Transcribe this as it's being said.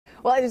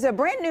Well, there's a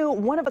brand new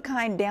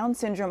one-of-a-kind Down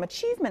Syndrome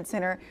Achievement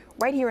Center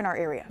right here in our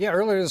area. Yeah,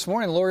 earlier this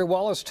morning, Lori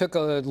Wallace took a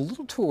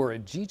little tour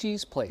at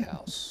GiGi's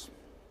Playhouse.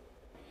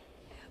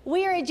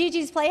 We are at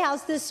GiGi's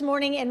Playhouse this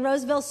morning in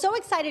Roseville. So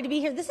excited to be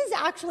here. This is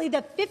actually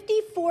the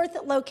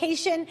 54th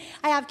location.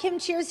 I have Kim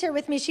Cheers here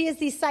with me. She is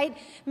the site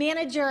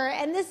manager,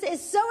 and this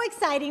is so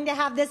exciting to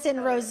have this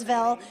in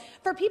Roseville.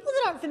 For people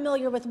that aren't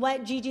familiar with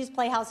what GiGi's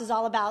Playhouse is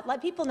all about, let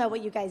people know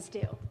what you guys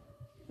do.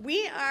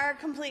 We are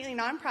completely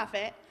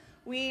nonprofit.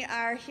 We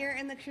are here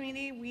in the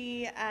community.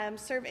 We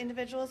serve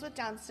individuals with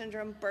Down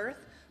syndrome birth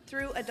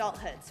through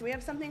adulthood. So we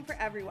have something for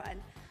everyone.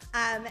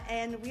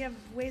 And we have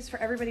ways for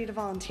everybody to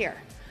volunteer.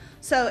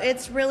 So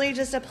it's really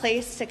just a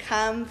place to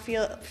come,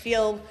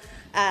 feel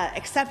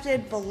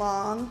accepted,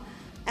 belong,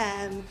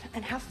 and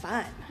have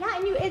fun. Yeah,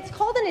 and it's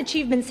called an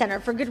achievement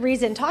center for good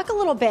reason. Talk a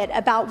little bit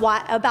about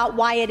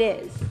why it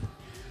is.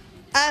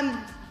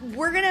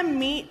 We're gonna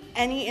meet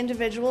any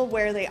individual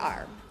where they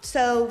are.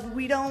 So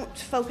we don't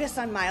focus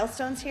on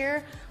milestones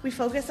here. We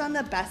focus on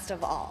the best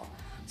of all.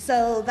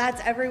 So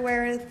that's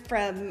everywhere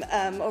from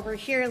over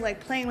here, like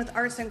playing with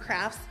arts and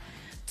crafts,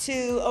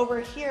 to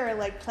over here,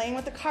 like playing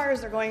with the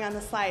cars or going on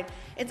the slide.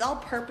 It's all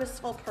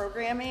purposeful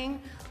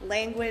programming,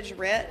 language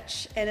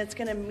rich, and it's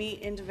gonna meet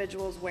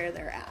individuals where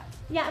they're at.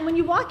 Yeah, and when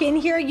you walk in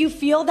here, you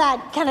feel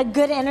that kind of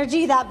good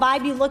energy, that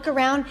vibe. You look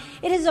around,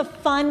 it is a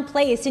fun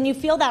place, and you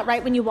feel that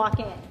right when you walk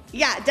in.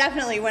 Yeah,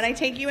 definitely. When I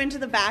take you into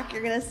the back,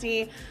 you're gonna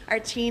see our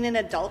teen and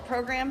adult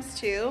programs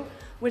too,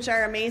 which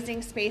are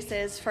amazing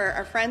spaces for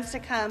our friends to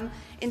come,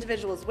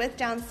 individuals with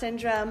Down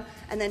syndrome,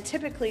 and then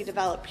typically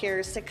developed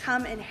peers to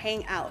come and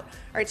hang out.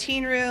 Our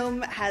teen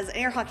room has an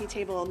air hockey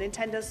table,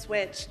 Nintendo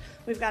Switch.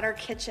 We've got our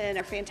kitchen,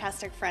 our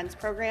Fantastic Friends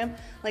program.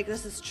 Like,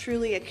 this is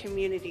truly a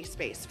community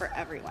space for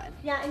everyone.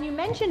 Yeah, and you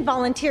mentioned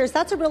volunteers.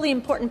 That's a really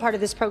important part of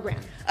this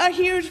program. A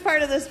huge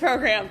part of this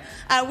program.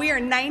 We are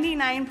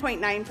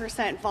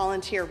 99.9%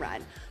 volunteer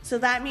run. So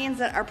that means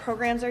that our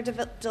programs are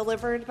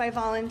delivered by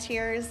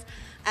volunteers.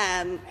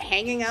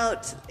 Hanging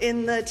out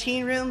in the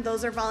teen room,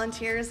 those are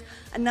volunteers.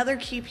 Another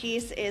key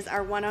piece is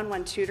our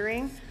one-on-one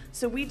tutoring.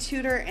 So we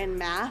tutor in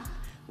math,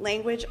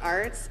 language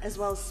arts, as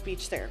well as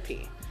speech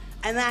therapy.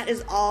 And that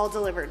is all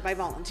delivered by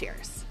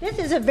volunteers. This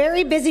is a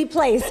very busy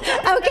place.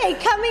 Okay,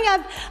 coming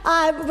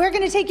up, we're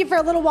going to take you for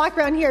a little walk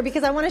around here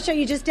because I want to show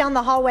you just down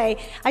the hallway.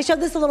 I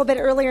showed this a little bit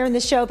earlier in the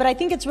show, but I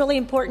think it's really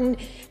important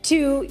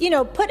to,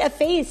 put a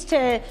face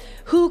to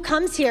who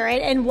comes here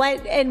and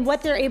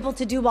what they're able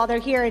to do while they're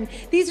here. And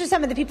these are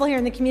some of the people here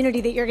in the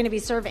community that you're going to be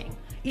serving.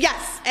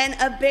 Yes, and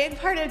a big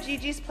part of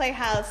GiGi's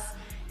Playhouse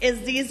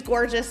is these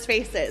gorgeous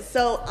faces.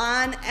 So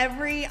on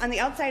the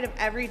outside of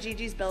every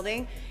GiGi's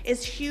building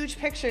is huge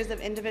pictures of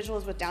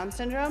individuals with Down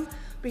syndrome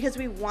because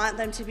we want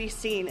them to be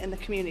seen in the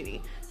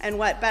community. And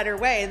what better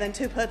way than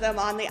to put them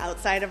on the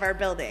outside of our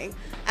building?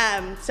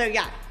 So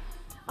yeah.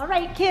 All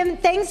right, Kim,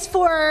 thanks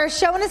for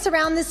showing us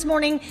around this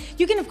morning.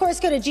 You can, of course,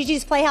 go to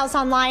GiGi's Playhouse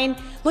online,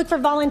 look for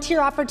volunteer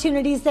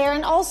opportunities there,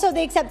 and also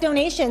they accept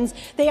donations.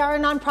 They are a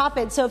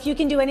nonprofit, so if you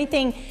can do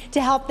anything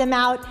to help them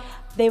out,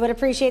 they would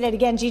appreciate it.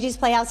 Again, GiGi's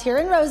Playhouse here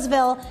in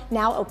Roseville,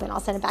 now open. I'll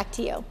send it back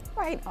to you.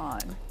 Right on.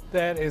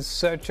 That is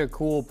such a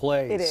cool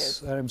place. It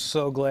is. I'm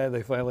so glad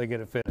they finally get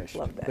it finished.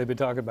 Love that. They've been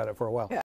talking about it for a while. Yeah.